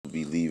could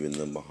be leaving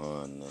them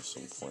behind at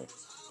some point.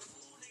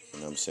 You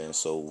know what I'm saying?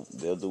 So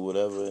they'll do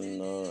whatever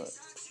and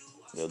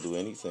they'll do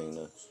anything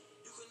to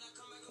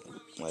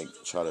like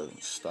try to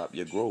stop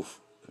your growth.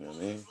 You know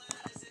what I mean?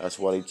 That's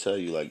why they tell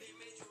you like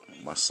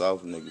my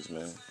South niggas,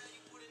 man.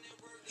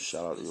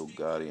 Shout out to Yo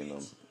Gotti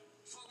and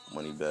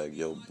Moneybag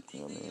Yo. You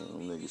know what I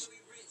mean? Them niggas.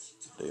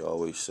 They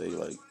always say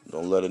like,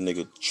 don't let a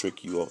nigga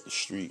trick you off the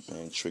street,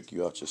 man. Trick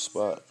you out your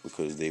spot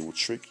because they will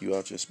trick you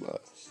out your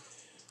spot.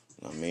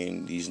 I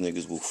mean, these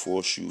niggas will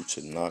force you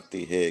to knock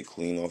their head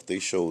clean off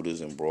their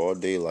shoulders in broad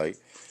daylight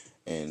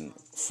and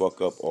fuck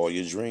up all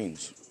your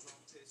dreams.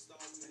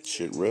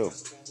 Shit real.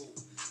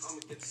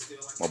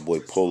 My boy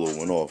Polo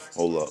went off.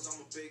 Hold up.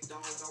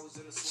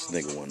 This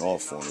nigga went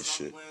off on this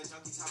shit.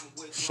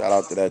 Shout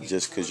out to that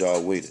just cause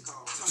y'all waited.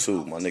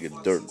 Too, my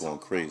nigga Dirt going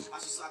crazy.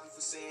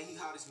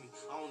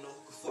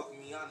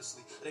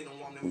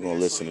 We're gonna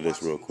listen to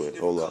this real quick.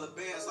 Hold up.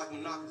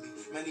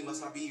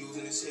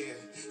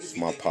 It's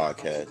my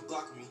podcast.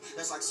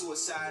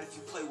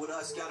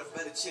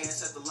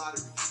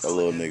 That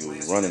little nigga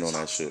was running on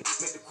that shit.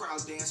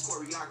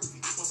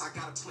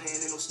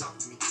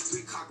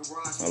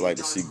 I like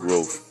to see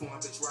growth.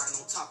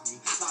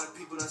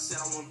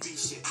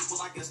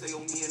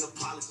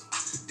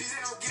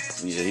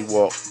 Yeah, he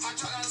walked.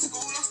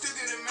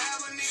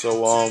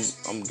 So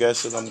I'm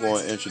guessing I'm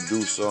going to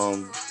introduce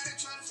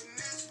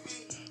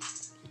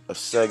a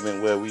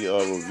segment where we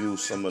review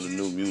some of the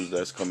new music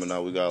that's coming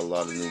out. We got a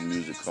lot of new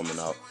music coming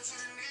out.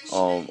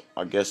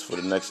 I guess for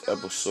the next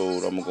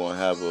episode, I'm going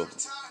to have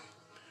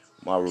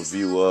my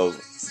review of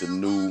the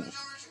new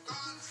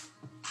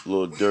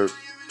Lil Durk,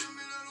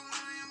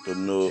 the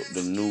new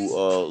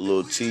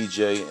Lil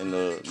TJ, and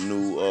the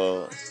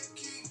new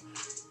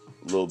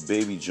Lil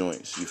Baby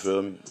joints. You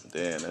feel me?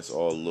 Damn, that's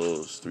all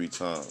Lils 3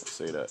 times.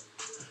 Say that.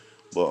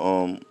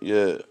 But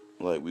yeah,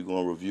 like we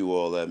gonna review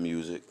all that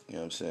music. You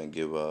know what I'm saying?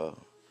 Give a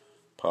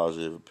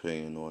positive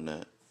opinion on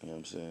that. You know what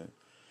I'm saying?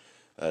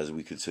 As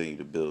we continue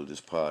to build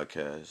this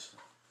podcast,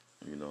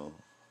 you know,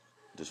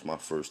 this is my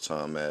first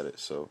time at it,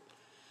 so.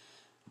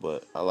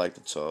 But I like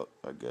to talk,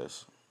 I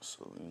guess.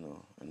 So, you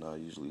know, and I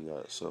usually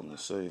got something to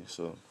say.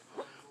 So,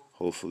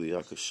 hopefully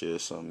I could share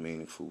something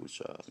meaningful with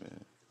y'all,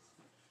 man.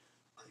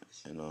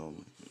 And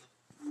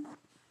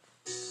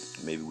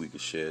maybe we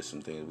could share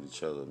some things with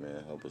each other,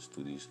 man. Help us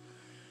through these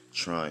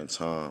trying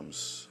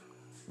times.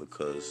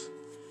 Because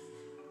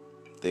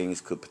things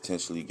could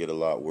potentially get a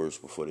lot worse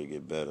before they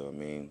get better. I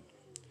mean,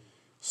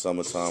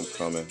 summertime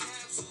coming.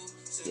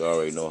 You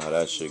already know how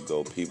that shit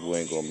go. People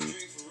ain't gonna be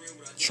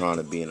trying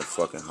to be in a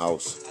fucking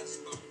house.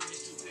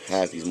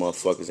 Half these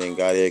motherfuckers ain't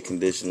got air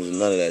conditioners and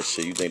none of that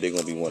shit. You think they're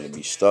gonna be wanting to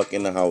be stuck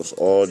in the house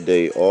all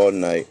day, all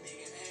night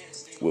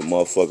with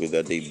motherfuckers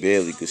that they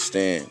barely could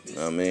stand. You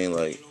know what I mean?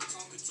 Like,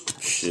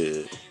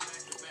 shit.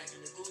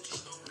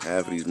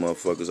 Half of these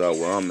motherfuckers out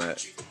where I'm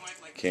at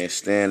can't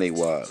stand they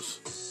wives.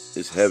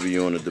 It's heavy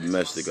on the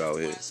domestic out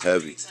here.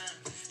 Heavy.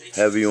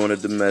 Heavy on the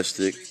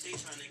domestic.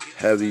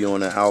 Heavy on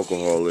the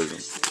alcoholism.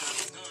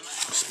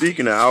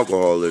 Speaking of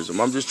alcoholism,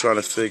 I'm just trying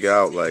to figure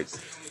out, like,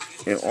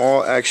 in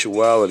all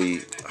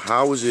actuality,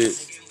 how is it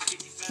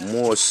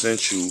more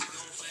essential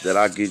that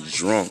I get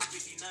drunk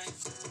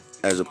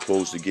as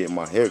opposed to getting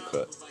my hair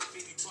cut?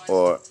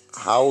 Or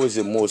how is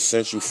it more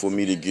essential for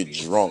me to get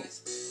drunk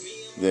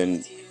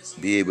than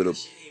be able to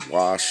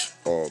wash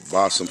or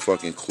buy some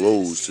fucking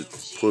clothes to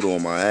put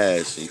on my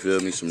ass? You feel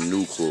me? Some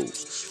new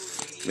clothes.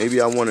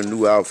 Maybe I want a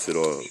new outfit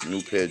or a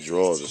new pair of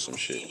drawers or some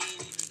shit.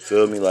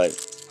 Feel me? Like,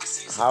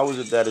 how is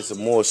it that it's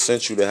more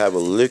essential to have a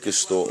liquor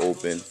store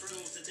open,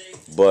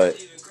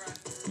 but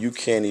you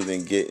can't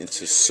even get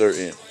into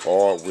certain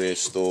hardware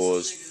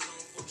stores,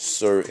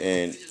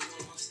 certain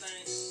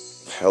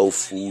health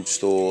food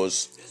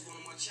stores?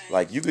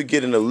 Like, you could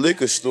get in a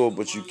liquor store,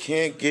 but you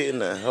can't get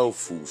in a health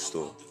food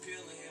store.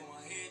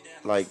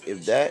 Like,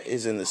 if that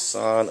isn't a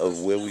sign of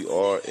where we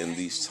are in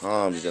these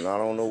times, then I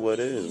don't know what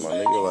is, my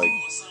nigga. Like,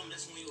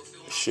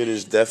 shit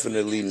is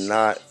definitely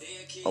not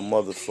a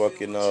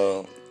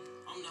motherfucking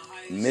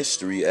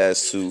mystery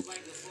as to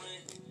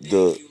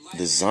the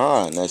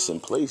design that's in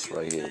place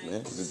right here,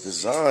 man. The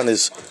design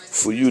is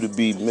for you to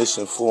be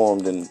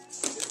misinformed and,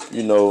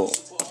 you know,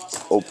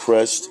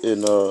 oppressed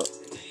in a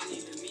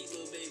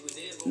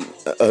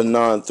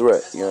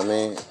non-threat. You know what I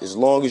mean? As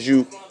long as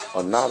you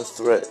are not a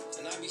threat,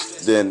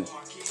 then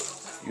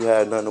you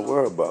have nothing to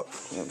worry about.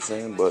 You know what I'm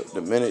saying? But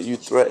the minute you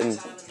threaten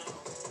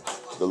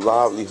the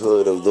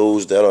livelihood of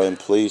those that are in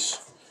place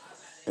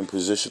in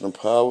position of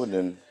power,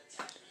 then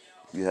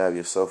you have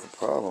yourself a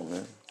problem,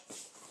 man.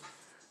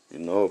 You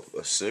know,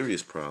 a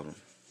serious problem.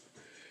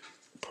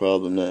 A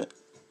problem that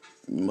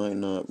you might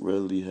not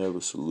really have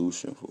a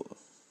solution for.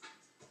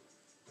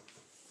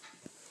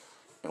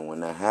 And when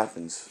that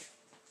happens,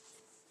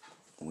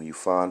 when you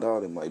find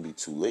out, it might be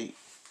too late.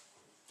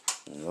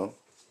 You know?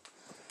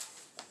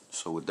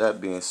 So with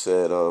that being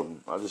said,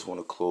 I just want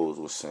to close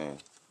with saying,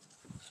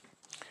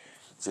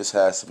 just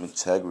have some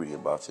integrity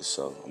about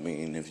yourself. I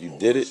mean, if you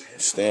did it,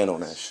 stand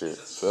on that shit.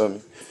 Feel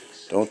me?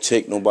 Don't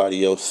take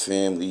nobody else's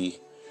family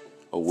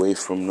away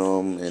from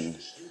them and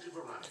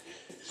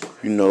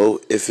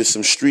If it's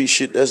some street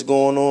shit that's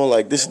going on,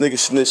 like this nigga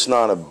Snitch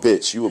Nine a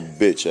bitch. You a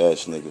bitch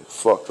ass nigga.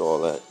 Fuck all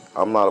that.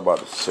 I'm not about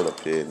to sit up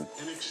here and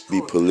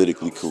be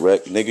politically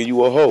correct. Nigga,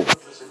 you a hoe.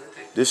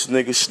 This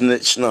nigga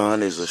Snitch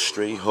Nine is a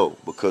straight hoe.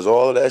 Because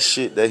all of that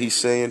shit that he's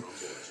saying,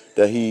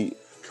 that he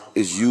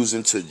is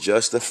using to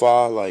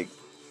justify, like,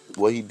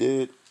 what he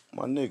did,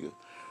 my nigga,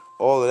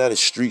 all of that is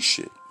street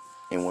shit.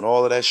 And when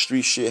all of that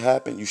street shit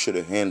happened, you should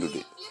have handled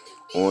it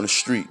on the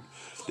street.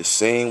 The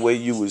same way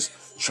you was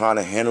trying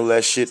to handle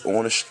that shit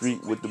on the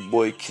street with the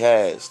boy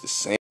Kaz. The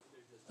same.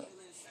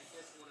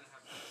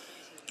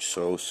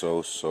 So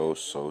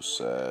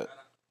sad.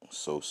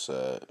 So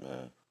sad,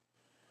 man.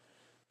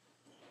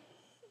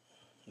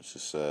 It's a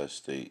sad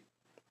state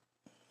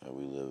that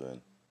we live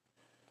in,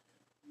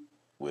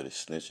 where the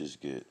snitches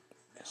get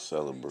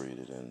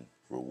celebrated and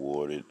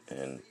rewarded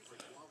and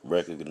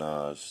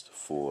recognized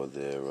for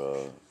their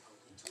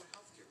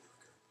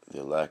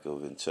lack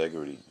of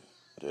integrity,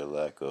 their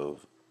lack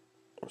of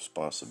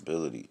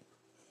responsibility,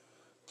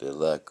 their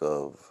lack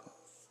of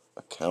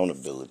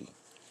accountability.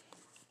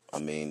 I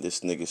mean,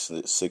 this nigga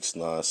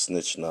 6ix9ine,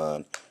 Snitch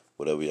Nine,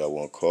 whatever y'all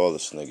want to call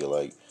this nigga,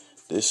 like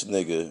this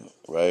nigga,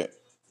 right?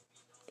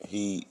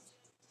 He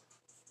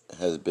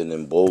has been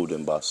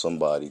emboldened by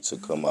somebody to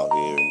come out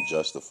here and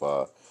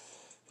justify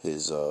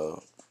his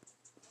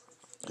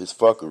his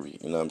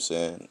fuckery. You know what I'm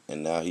saying?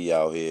 And now he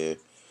out here,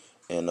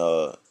 and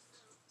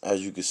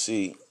as you can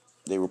see,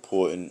 they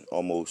reporting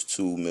almost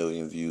 2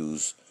 million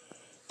views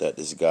that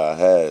this guy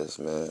has,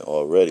 man,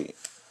 already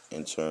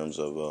in terms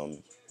of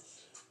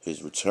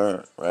his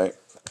return, right?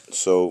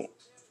 So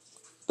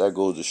that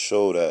goes to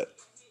show that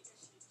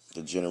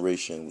the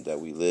generation that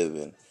we live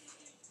in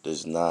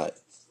does not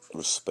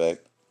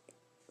respect,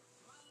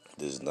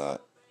 does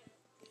not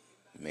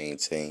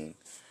maintain,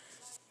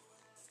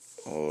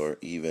 or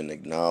even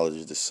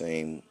acknowledge the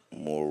same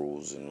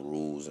morals and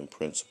rules and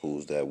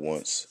principles that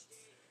once,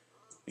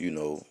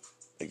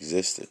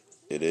 existed.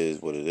 It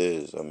is what it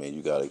is. I mean,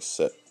 you gotta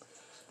accept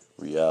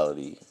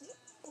reality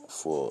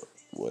for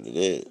what it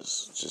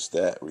is. Just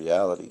that,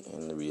 reality.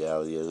 And the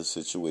reality of the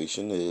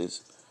situation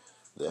is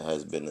there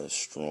has been a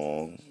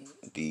strong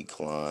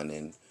decline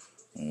in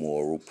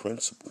moral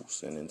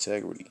principles and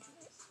integrity.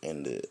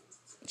 And the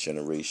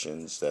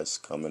generations that's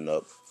coming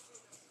up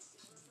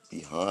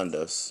behind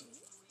us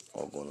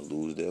are going to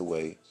lose their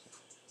way,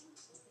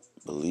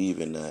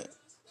 believing that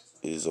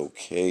it is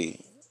okay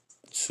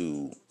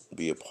to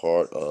be a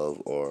part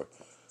of, or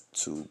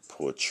to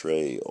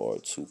portray, or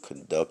to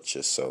conduct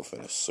yourself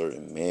in a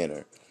certain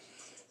manner.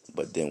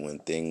 But then when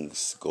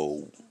things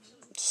go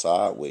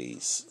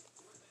sideways,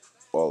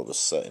 all of a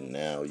sudden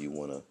now you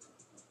want to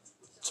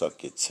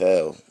tuck your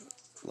tail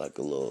like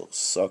a little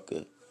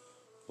sucker,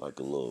 like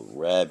a little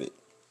rabbit,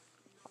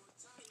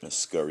 and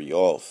scurry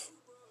off.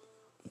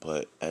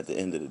 But at the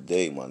end of the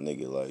day, my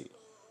nigga, like,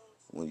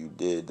 when you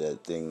did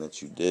that thing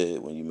that you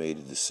did, when you made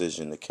a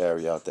decision to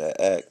carry out that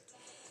act,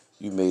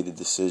 you made a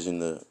decision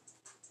to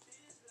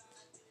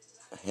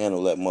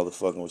handle that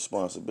motherfucking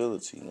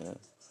responsibility, man.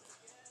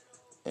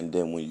 And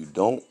then when you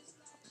don't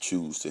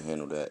choose to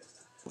handle that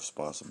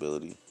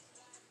responsibility,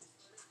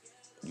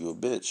 you a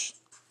bitch.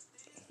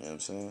 You know what I'm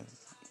saying?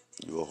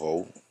 You a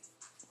hoe.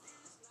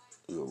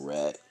 You a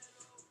rat.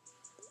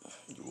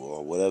 You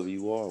are whatever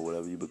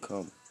you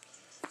become.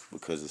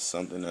 Because it's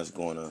something that's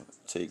going to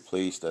take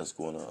place that's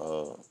going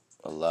to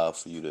allow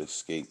for you to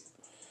escape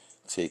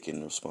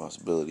taking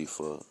responsibility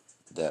for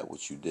that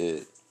what you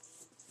did.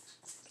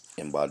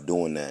 And by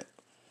doing that,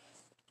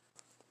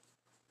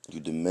 you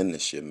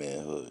diminish your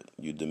manhood.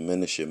 You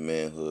diminish your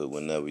manhood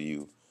whenever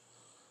you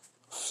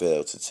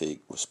fail to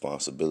take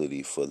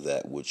responsibility for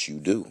that which you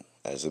do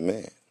as a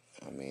man.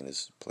 I mean,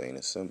 it's plain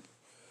and simple.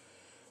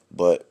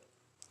 But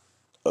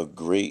a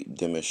great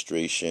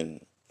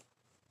demonstration,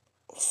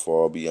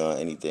 far beyond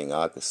anything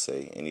I could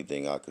say,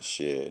 anything I could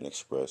share and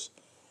express,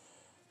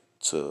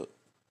 to,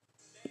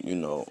 you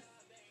know,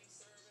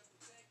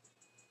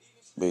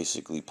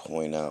 basically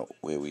point out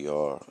where we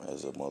are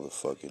as a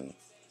motherfucking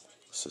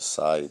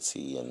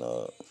society and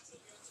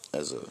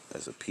as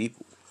a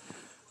people.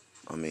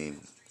 I mean,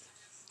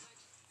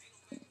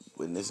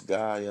 when this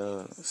guy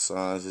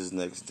signs his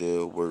next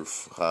deal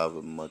worth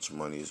however much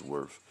money is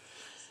worth,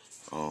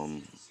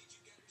 um,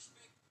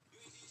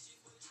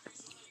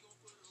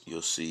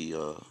 you'll see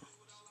the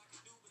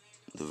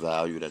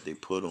value that they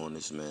put on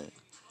this man.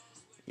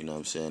 You know what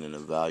I'm saying? And the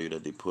value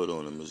that they put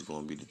on him is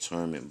going to be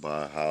determined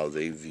by how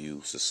they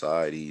view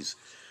society's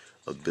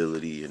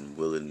ability and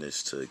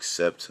willingness to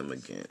accept him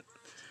again.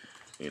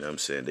 You know what I'm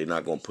saying? They're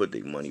not going to put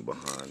their money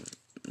behind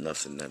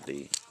nothing that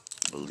they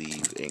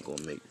believe ain't going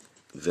to make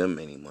them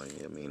any money.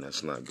 I mean,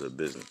 that's not good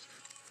business.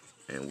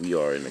 And we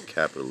are in a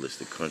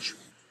capitalistic country.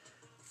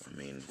 I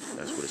mean,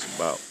 that's what it's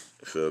about.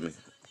 You feel me?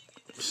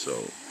 So,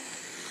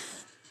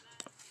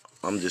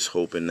 I'm just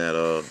hoping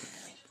that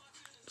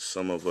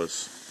some of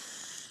us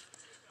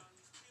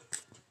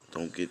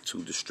don't get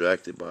too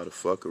distracted by the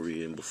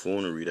fuckery and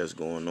buffoonery that's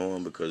going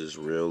on, because it's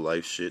real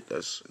life shit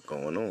that's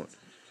going on.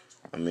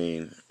 I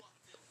mean,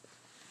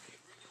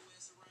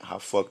 how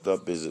fucked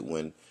up is it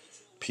when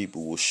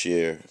people will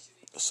share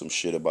some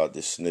shit about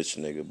this snitch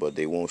nigga, but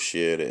they won't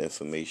share the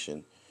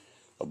information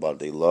about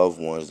their loved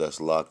ones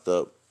that's locked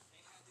up,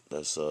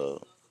 that's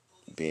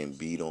being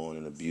beat on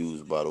and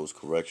abused by those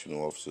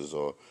correctional officers,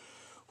 or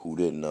who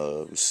didn't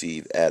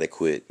receive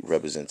adequate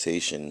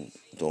representation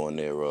during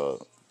their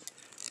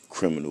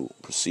criminal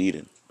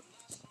proceeding.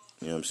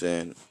 You know what I'm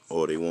saying?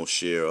 Or they won't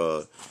share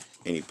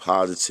any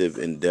positive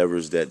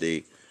endeavors that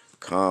they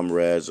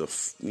comrades or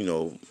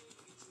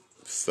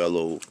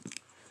fellow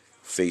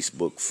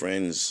Facebook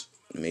friends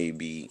may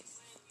be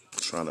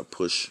trying to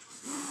push,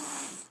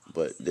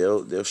 but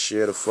they'll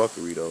share the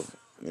fuckery though.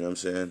 You know what I'm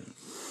saying?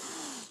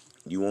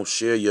 You won't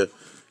share your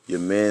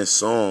man's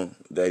song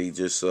that he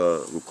just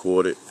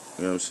recorded.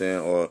 You know what I'm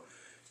saying? Or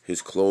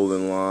his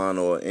clothing line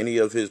or any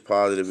of his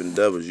positive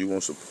endeavors. You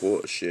won't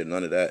support shit,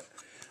 none of that.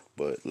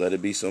 But let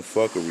it be some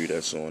fuckery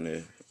that's on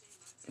there.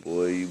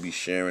 Boy, you be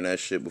sharing that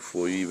shit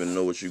before you even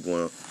know what you're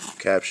going to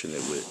caption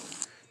it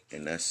with.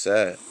 And that's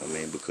sad. I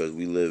mean, because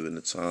we live in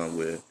a time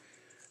where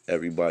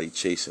everybody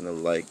chasing a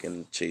like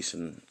and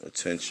chasing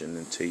attention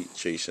and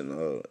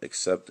chasing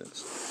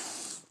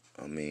acceptance.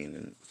 I mean,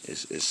 and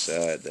it's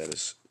sad that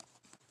it's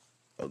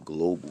a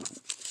global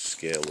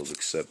scale of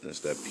acceptance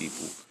that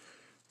people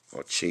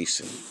are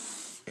chasing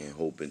and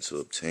hoping to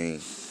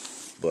obtain.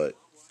 But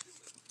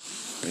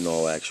in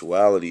all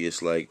actuality,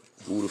 it's like,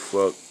 who the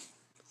fuck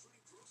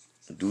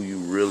do you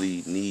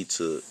really need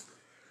to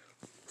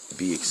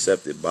be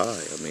accepted by?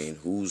 I mean,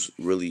 who's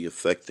really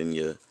affecting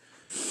your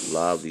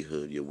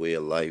livelihood, your way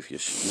of life?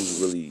 Who's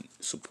really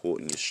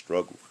supporting your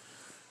struggle?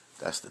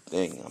 That's the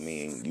thing. I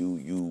mean,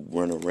 you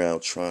run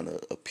around trying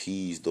to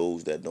appease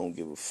those that don't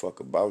give a fuck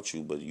about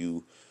you, but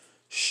you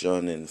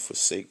shun and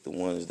forsake the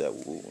ones that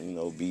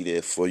will, be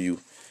there for you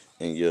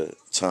in your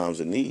times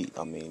of need.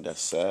 I mean,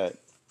 that's sad.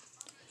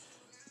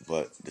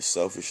 But the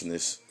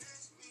selfishness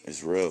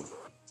is real.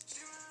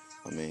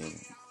 I mean,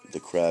 the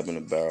crab in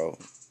the barrel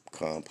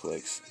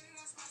complex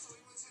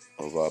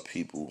of our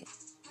people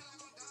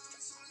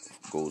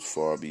goes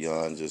far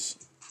beyond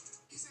just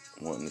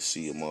wanting to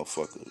see a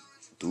motherfucker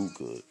do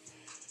good.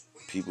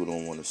 People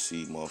don't want to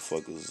see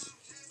motherfuckers,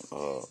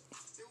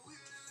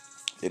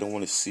 they don't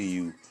want to see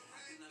you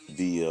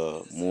be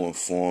more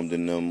informed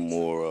than them,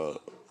 more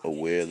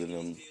aware than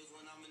them.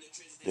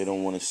 They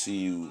don't want to see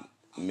you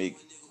make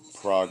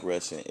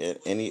progress in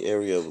any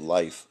area of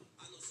life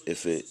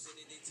if it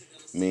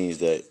means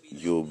that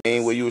you're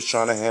where you was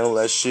trying to handle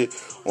that shit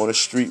on the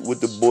street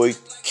with the boy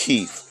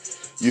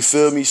Keith. You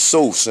feel me?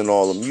 Sos and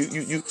all of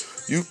them.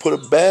 You put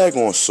a bag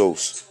on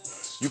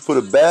Sos. You put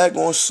a bag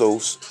on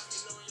Sos.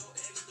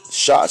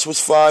 Shots was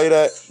fired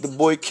at the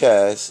boy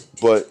Cass,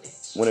 but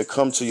when it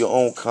comes to your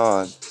own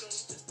kind,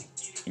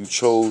 you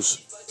chose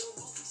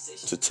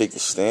to take a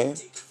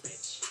stand.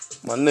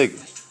 My nigga,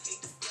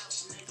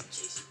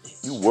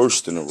 you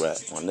worse than a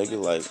rat, my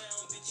nigga. Like,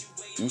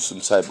 you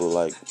some type of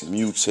like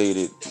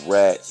mutated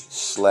rat /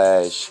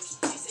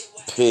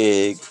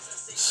 pig /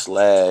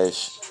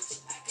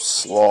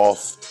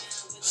 sloth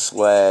 /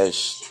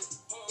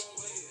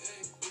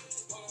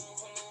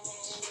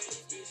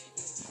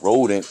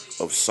 rodent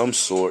of some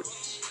sort.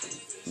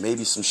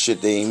 Maybe some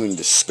shit they ain't even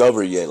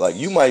discovered yet. Like,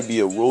 you might be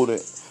a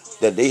rodent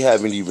that they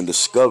haven't even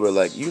discovered.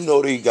 Like,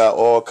 they got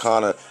all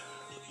kind of,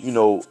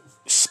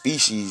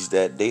 species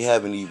that they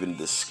haven't even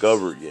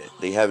discovered yet.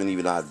 They haven't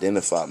even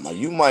identified.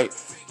 Like,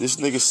 this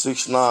nigga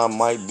 6ix9ine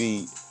might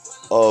be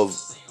of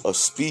a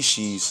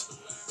species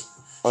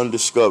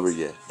undiscovered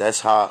yet. That's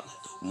how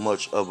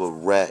much of a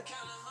rat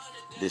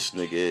this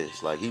nigga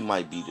is. Like, he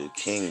might be the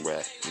king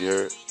rat. You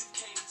heard?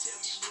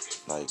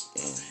 Like,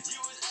 and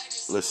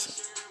listen.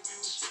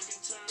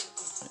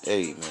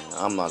 Hey, man,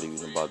 I'm not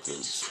even about to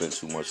spend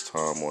too much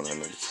time on that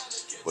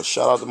nigga. But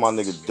shout out to my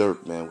nigga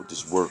Dirk, man, with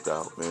this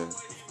workout, man.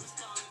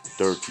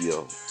 Dirk,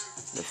 yo.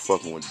 Been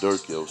fucking with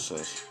Dirk, yo,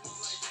 since.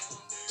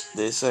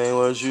 This ain't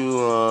what you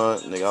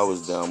want. Nigga, I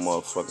was down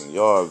motherfucking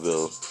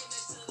Yardville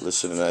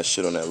listening to that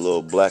shit on that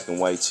little black and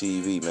white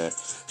TV, man.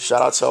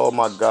 Shout out to all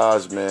my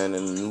guys, man,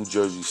 in the New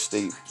Jersey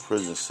State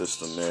prison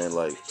system, man.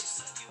 Like,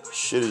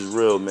 shit is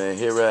real, man.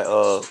 Here at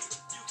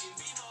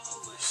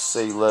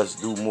Say Less,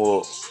 Do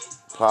More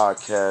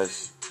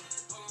podcast,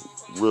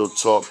 Real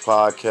Talk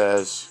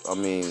podcast. I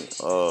mean,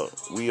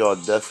 we are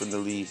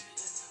definitely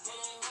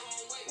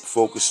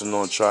focusing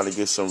on trying to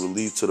get some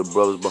relief to the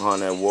brothers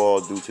behind that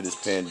wall due to this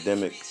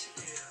pandemic.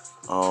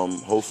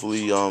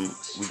 Hopefully,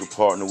 we can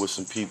partner with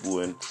some people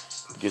and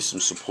get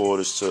some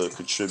supporters to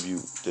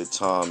contribute their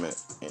time and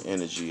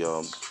energy,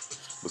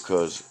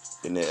 because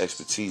in their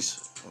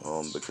expertise,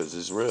 because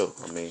it's real.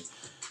 I mean,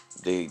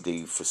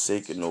 they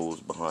forsaken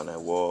those behind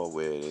that wall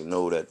where they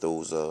know that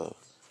those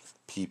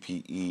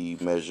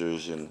PPE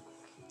measures and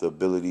the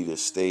ability to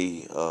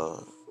stay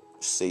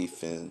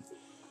safe and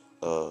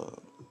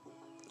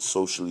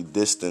socially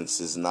distanced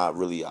is not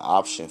really an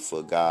option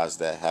for guys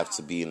that have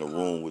to be in a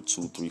room with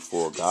 2, 3,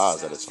 4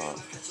 guys at a time.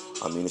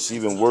 I mean, it's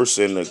even worse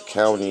in the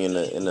county, in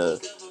the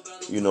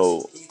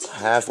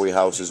halfway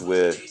houses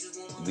where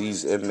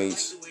these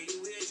inmates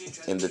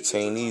and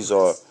detainees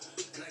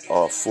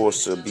are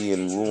forced to be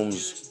in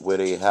rooms where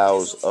they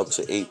house up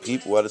to 8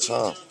 people at a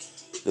time.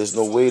 There's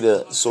no way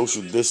to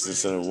social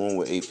distance in a room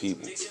with 8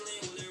 people.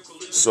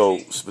 So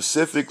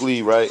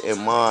specifically, right in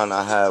mine,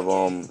 I have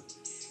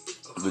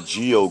the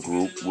Geo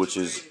Group, which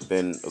has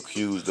been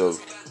accused of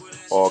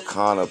all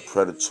kind of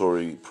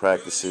predatory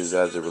practices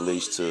as it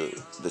relates to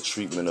the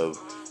treatment of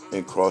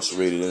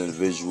incarcerated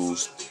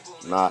individuals,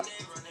 not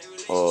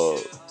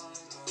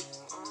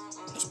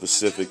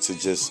specific to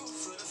just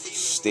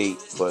state,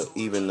 but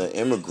even the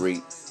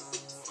immigrants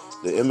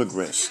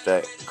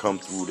that come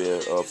through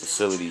their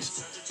facilities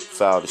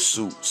filed a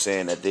suit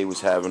saying that they was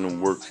having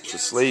them work for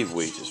slave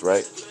wages,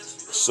 right?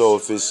 So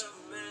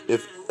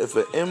if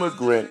an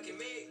immigrant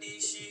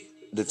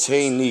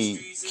detainee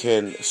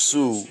can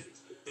sue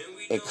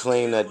and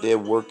claim that they're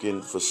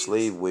working for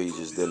slave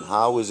wages, then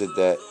how is it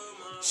that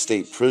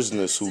state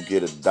prisoners who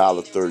get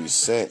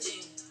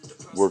 $1.30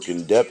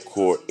 working dep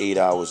court 8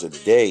 hours a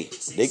day,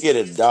 they get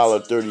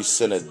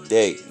 $1.30 a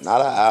day,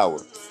 not an hour,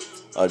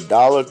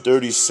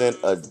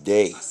 $1.30 a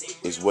day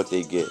is what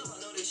they get.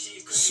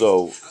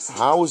 So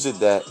how is it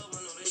that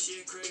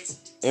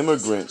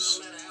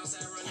immigrants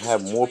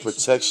have more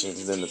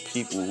protections than the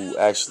people who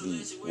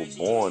actually were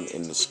born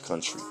in this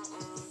country?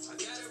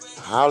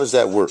 How does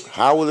that work?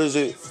 How does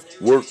it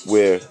work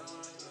where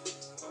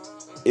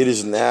it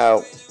is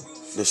now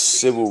the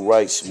civil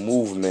rights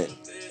movement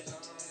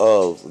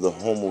of the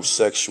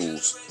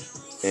homosexuals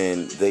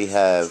and they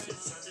have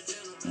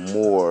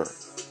more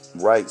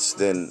rights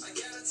than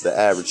the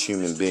average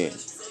human being?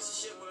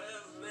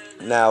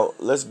 Now,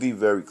 let's be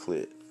very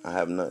clear. I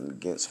have nothing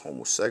against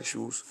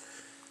homosexuals,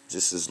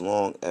 just as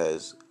long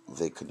as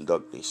they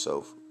conduct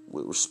themselves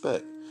with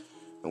respect.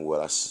 And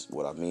what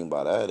I mean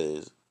by that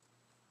is,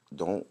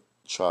 don't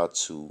try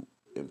to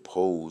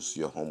impose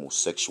your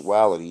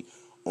homosexuality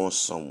on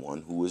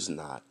someone who is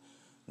not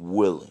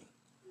willing.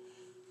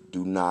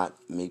 Do not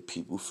make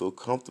people feel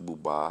comfortable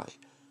by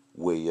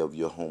way of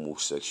your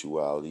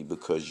homosexuality,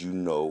 because you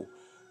know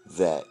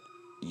that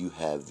you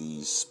have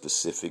these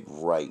specific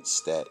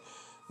rights that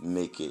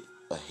make it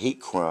a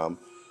hate crime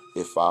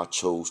if I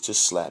chose to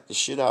slap the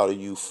shit out of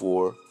you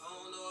for,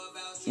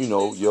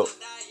 your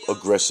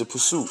aggressive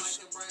pursuits.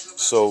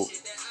 So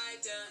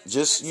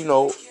just,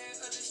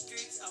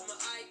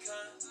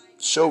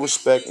 show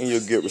respect and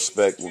you'll get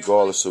respect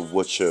regardless of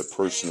what your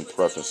personal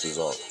preferences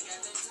are.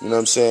 You know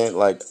what I'm saying?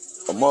 Like,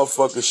 a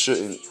motherfucker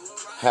shouldn't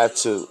have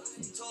to,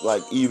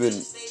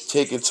 even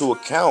take into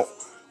account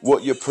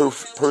what your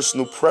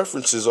personal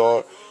preferences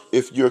are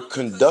if you're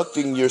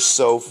conducting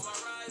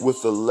yourself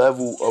with a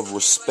level of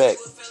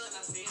respect.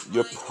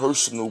 Your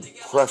personal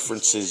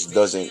preferences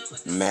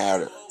doesn't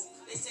matter.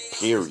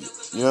 Period.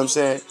 You know what I'm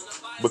saying?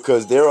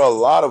 Because there are a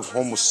lot of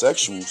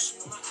homosexuals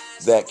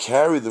that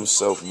carry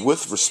themselves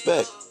with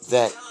respect,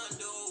 that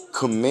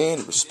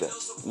command respect.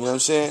 You know what I'm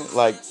saying?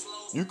 Like,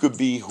 you could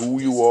be who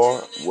you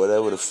are,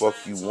 whatever the fuck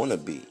you want to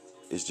be.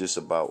 It's just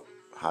about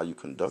how you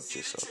conduct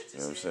yourself. You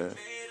know what I'm saying?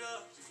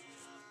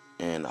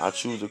 And I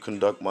choose to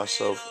conduct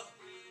myself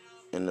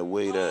in the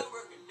way that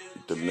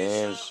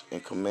demands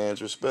and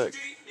commands respect.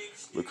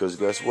 Because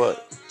guess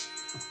what?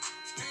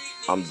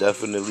 I'm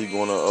definitely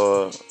going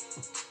to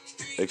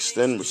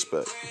extend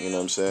respect. You know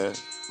what I'm saying?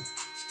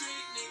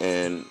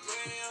 And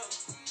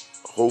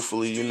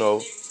hopefully,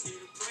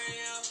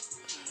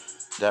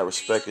 that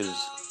respect is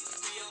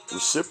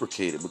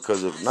reciprocated.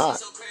 Because if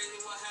not,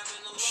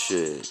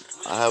 shit,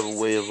 I have a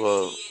way of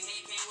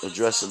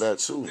addressing that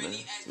too, man.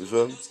 You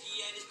feel me?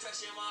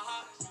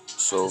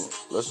 So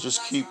let's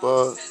just keep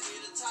the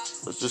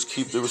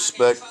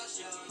respect.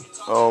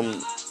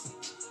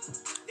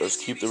 Let's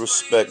keep the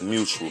respect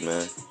mutual,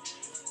 man.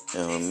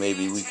 And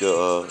maybe we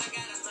could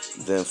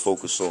then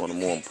focus on the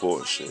more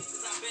important shit.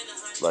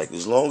 Like,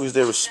 as long as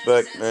they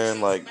respect,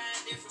 man,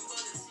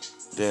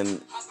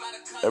 then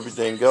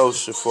everything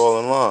else should fall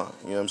in line.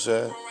 You know what I'm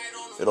saying?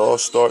 It all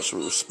starts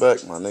with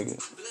respect, my nigga.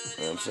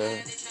 You know what I'm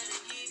saying?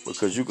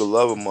 Because you can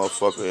love a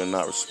motherfucker and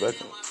not respect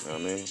him. You know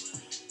what I mean?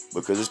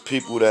 Because it's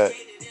people that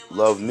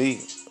love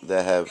me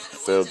that have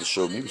failed to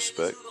show me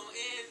respect,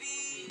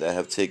 that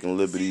have taken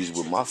liberties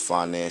with my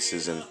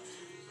finances and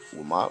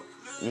with my,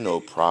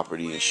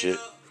 property and shit,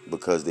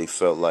 because they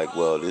felt like,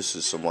 well, this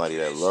is somebody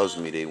that loves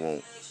me, they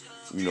won't,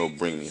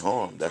 bring me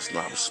harm. That's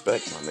not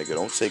respect, my nigga.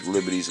 Don't take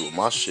liberties with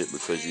my shit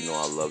because you know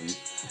I love you.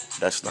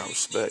 That's not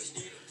respect.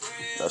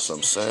 That's what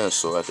I'm saying.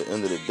 So at the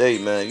end of the day,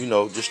 man,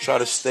 just try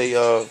to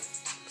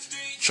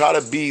try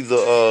to be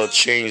the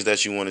change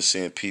that you want to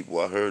see in people.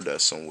 I heard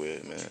that somewhere,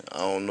 man. I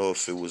don't know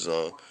if it was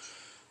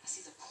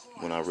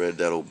when I read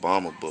that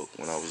Obama book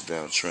when I was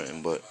down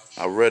Trenton, but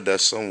I read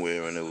that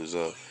somewhere, and it was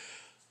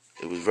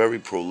very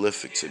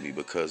prolific to me,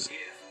 because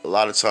a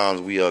lot of times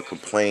we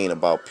complain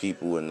about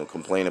people and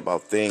complain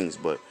about things,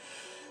 but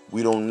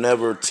we don't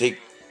never take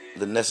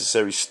the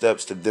necessary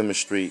steps to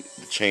demonstrate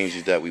the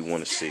changes that we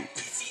want to see.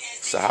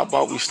 So how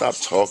about we stop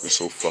talking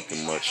so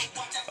fucking much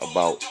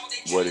about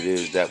what it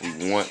is that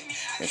we want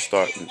and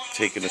start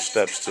taking the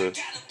steps to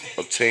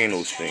obtain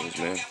those things,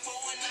 man.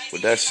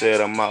 With that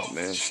said, I'm out,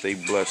 man. Stay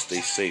blessed,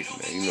 stay safe,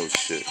 man. You know the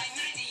shit.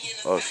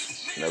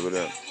 Us, never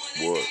them.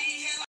 What?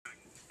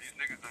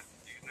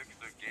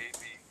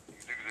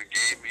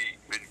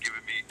 Been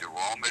giving me the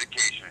wrong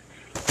medication.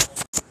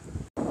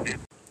 I'm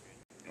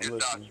It's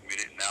listening.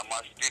 documented. Now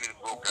my skin is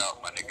broke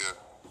out, my nigga.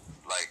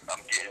 Like,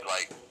 I'm getting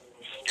like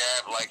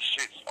scab-like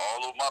shits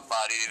all over my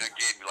body. They done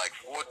gave me like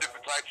 4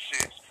 different types of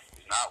shits.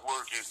 It's not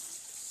working.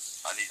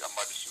 I'm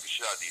about to shoot a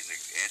shot at these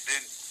niggas. And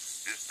then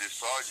this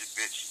sergeant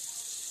bitch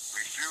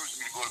refused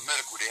me to go to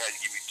medical. They had to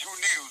give me 2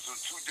 needles on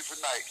 2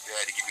 different nights. They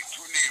had to give me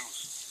 2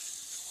 needles.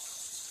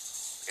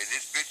 And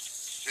this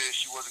bitch said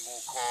she wasn't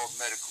gonna call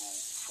medical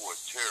for a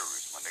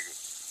terrorist, my nigga.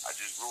 I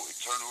just wrote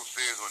internal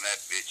affairs on that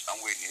bitch. I'm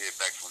waiting to hear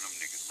back from them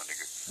niggas, my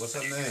nigga. What's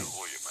her I need name? a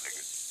lawyer, my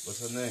nigga. What's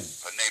her name?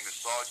 Her name is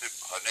Sergeant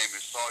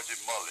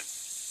Mullen.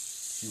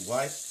 She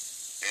white? Mullan.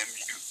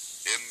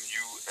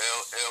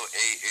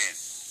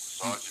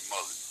 Sergeant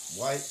Mullen.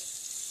 White?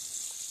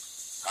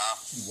 Huh?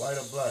 She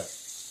white or black?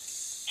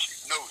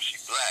 No,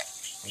 she black.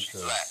 She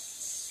Okay. black.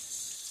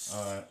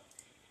 Alright.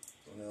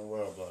 Don't even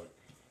worry about it.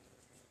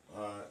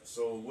 Alright,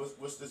 so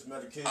what's this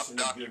medication I'm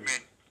they're giving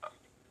you?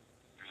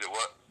 You said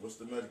what? What's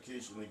the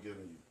medication they're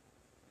giving you?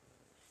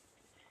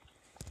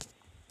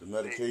 The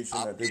medication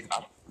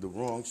the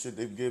wrong shit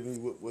they've given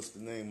you, what's the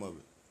name of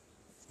it?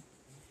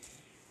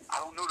 I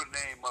don't know the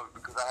name of it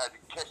because I had to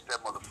catch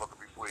that motherfucker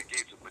before they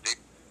gave it to me. But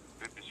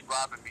they're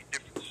describing me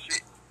different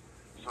shit.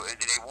 So, and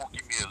then they won't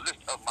give me a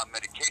list of my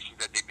medication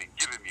that they've been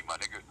giving me, my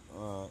nigga.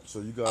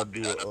 So you gotta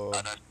do a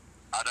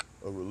I done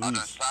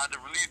release. signed the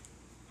release.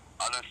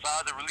 I done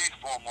signed the release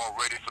form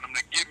already for them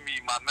to give me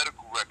my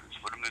medical records,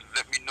 for them to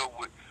let me know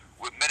what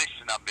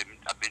medicine I've been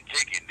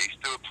taking. They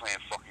still playing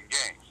fucking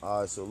games.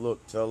 Alright, so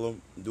look, tell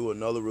them, do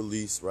another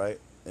release, right?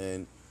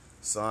 And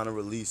sign a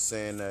release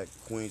saying that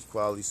Queens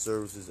Quality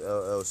Services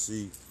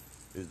LLC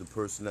is the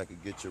person that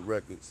could get your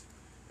records.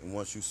 And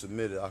once you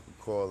submit it, I can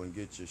call and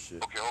get your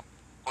shit. Okay, hold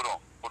on.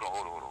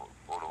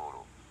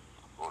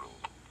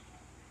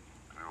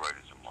 Let me write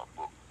this in my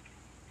book.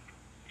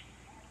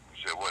 You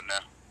said what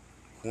now?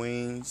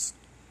 Queens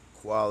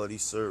Quality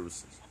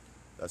Services.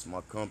 That's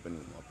my company,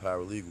 my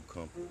paralegal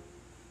company.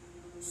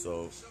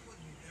 So,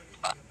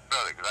 Spell it,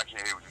 because I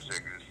can't hear what you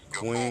said, because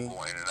your Queen. phone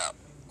going in and out.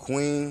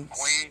 Queens,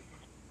 Queen?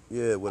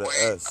 yeah, with an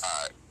Queen? S.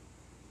 Alright.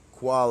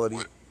 Quality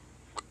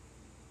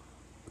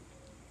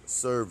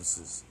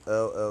Services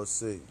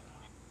LLC.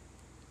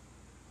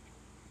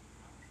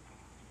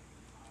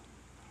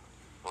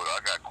 Hold on, I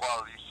got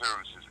Quality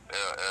Services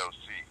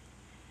LLC.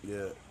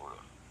 Yeah. Hold on.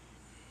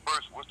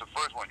 What's the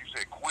first one? You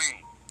said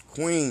Queen.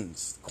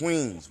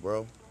 Queens,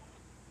 bro.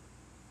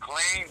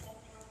 Clean?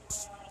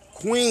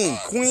 Queen.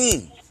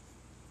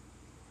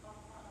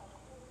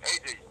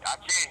 AJ, I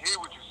can't hear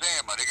what you're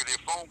saying, my nigga. Their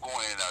phone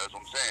going in and out, that's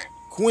what I'm saying.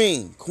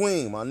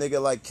 Queen, my nigga,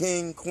 like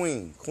king,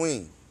 queen.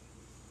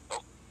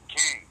 Oh,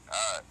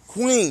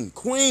 King,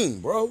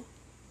 Queen, bro.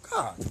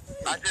 God.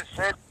 I just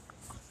said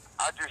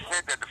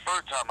that the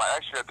first time. I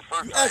asked you that the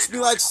first You time. asked me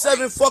like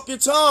 7 fucking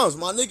times,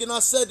 my nigga, and I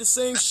said the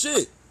same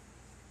shit.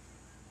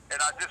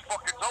 And I just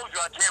fucking told you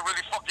I can't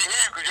really fucking hear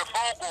you because your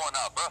phone going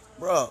out, bro.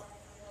 Bro,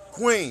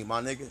 Queen,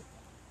 my nigga.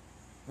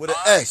 With an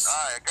Alright, S.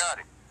 I got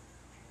it.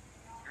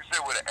 You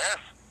said with an S?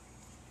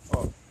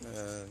 Oh,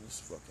 man, this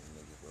fucking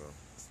nigga, bro.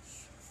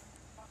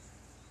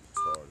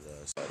 Hard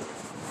ass.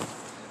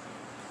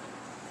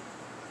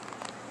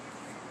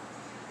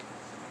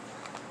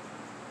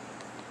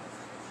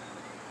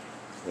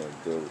 Can't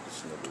deal with this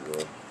nigga, bro.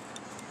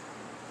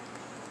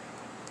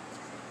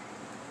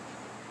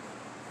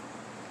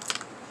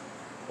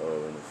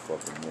 Oh, in the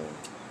fucking moon.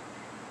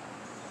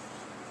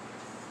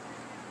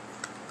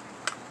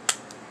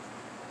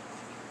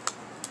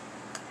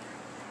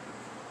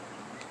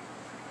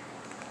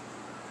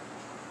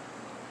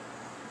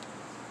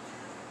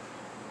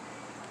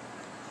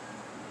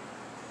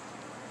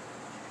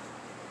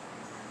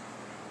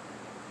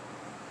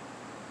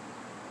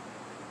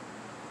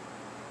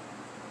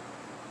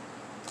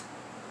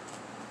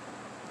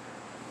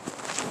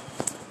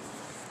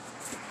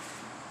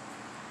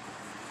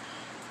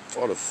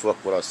 Why the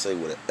fuck would I say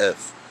with an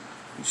F?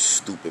 You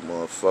stupid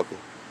motherfucker.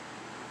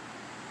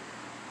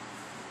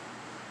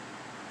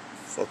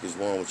 Fuck is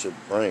wrong with your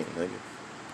brain, nigga?